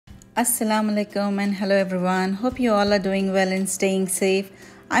Assalamu alaikum and hello everyone. Hope you all are doing well and staying safe.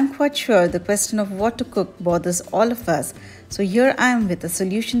 I'm quite sure the question of what to cook bothers all of us. So here I am with a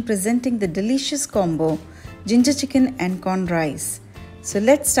solution presenting the delicious combo ginger chicken and corn rice. So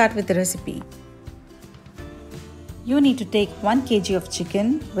let's start with the recipe. You need to take 1 kg of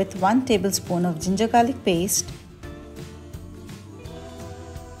chicken with 1 tablespoon of ginger garlic paste,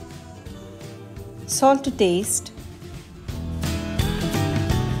 salt to taste,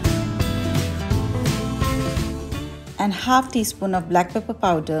 and half teaspoon of black pepper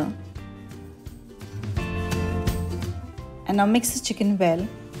powder, and now mix the chicken well.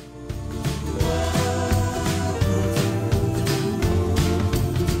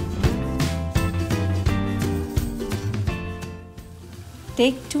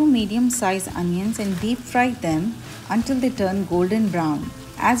 Take 2 medium-sized onions and deep fry them until they turn golden brown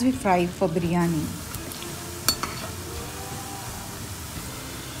as we fry for biryani.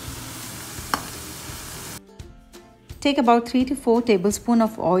 Take about 3 to 4 tablespoons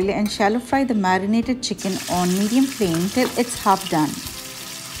of oil and shallow fry the marinated chicken on medium flame till it's half done.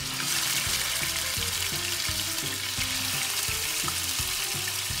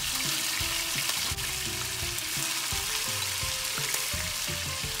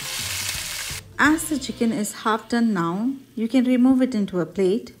 As the chicken is half done now, you can remove it into a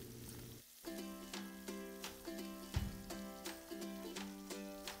plate.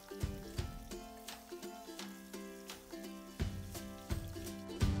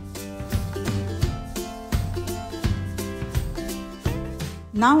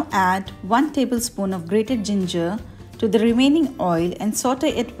 Now add 1 tablespoon of grated ginger to the remaining oil and saute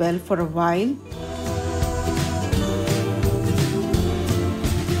it well for a while.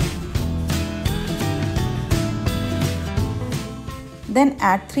 Then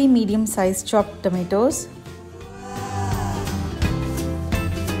add 3 medium-sized chopped tomatoes,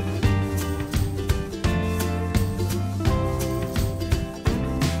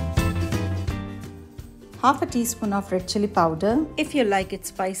 half a teaspoon of red chili powder. If you like it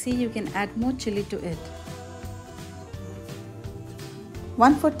spicy, you can add more chili to it.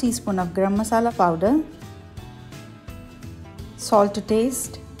 1/4 teaspoon of garam masala powder, salt to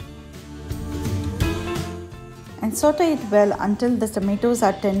taste, and saute it well until the tomatoes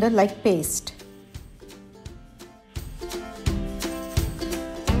are tender like paste.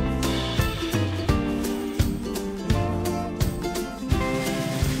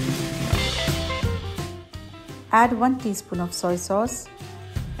 Add 1 teaspoon of soy sauce.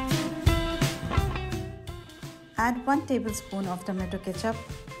 Add 1 tablespoon of tomato ketchup.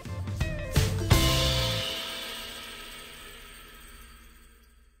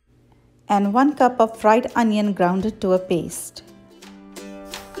 And 1 cup of fried onion grounded to a paste.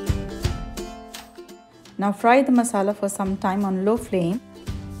 Now fry the masala for some time on low flame.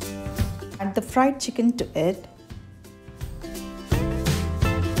 Add the fried chicken to it.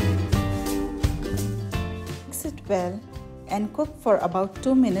 Mix it well and cook for about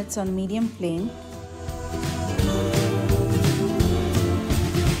 2 minutes on medium flame.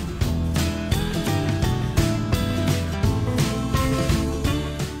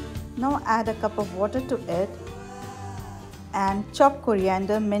 Now add a cup of water to it and chopped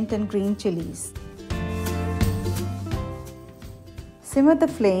coriander, mint and green chillies. Simmer the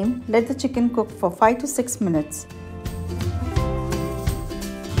flame, let the chicken cook for 5 to 6 minutes.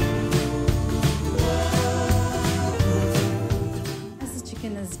 As the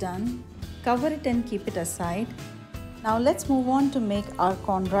chicken is done, cover it and keep it aside. Now let's move on to make our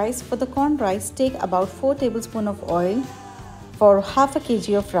corn rice. For the corn rice, take about 4 tablespoons of oil for half a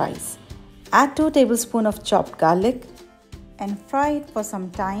kg of rice. Add 2 tablespoons of chopped garlic and fry it for some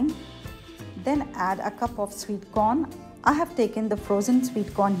time. Then add a cup of sweet corn. I have taken the frozen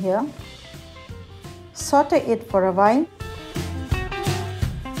sweet corn here. Saute it for a while.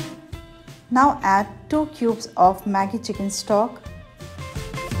 Now add 2 cubes of Maggi Chicken Stock.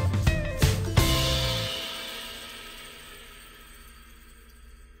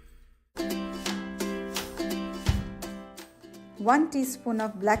 One teaspoon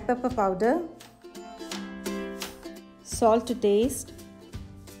of black pepper powder, salt to taste,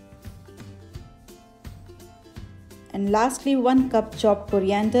 and lastly 1 cup chopped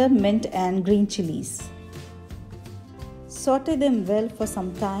coriander, mint and green chillies. Saute them well for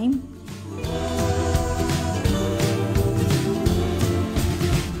some time.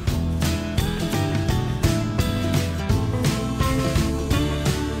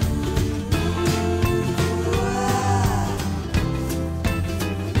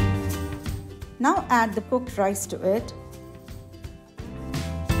 Now add the cooked rice to it.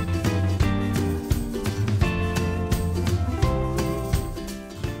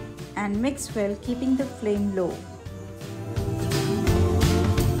 and mix well, keeping the flame low.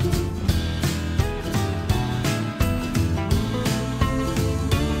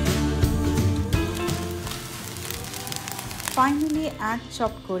 Finally, add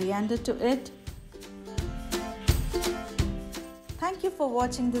chopped coriander to it. Thank you for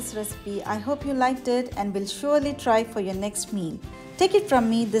watching this recipe. I hope you liked it and will surely try for your next meal. Take it from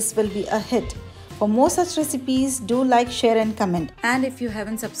me, this will be a hit. For more such recipes, do like, share and comment. And if you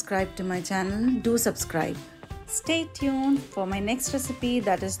haven't subscribed to my channel, do subscribe. Stay tuned for my next recipe,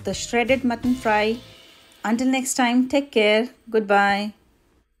 that is the shredded mutton fry. Until next time, take care. Goodbye.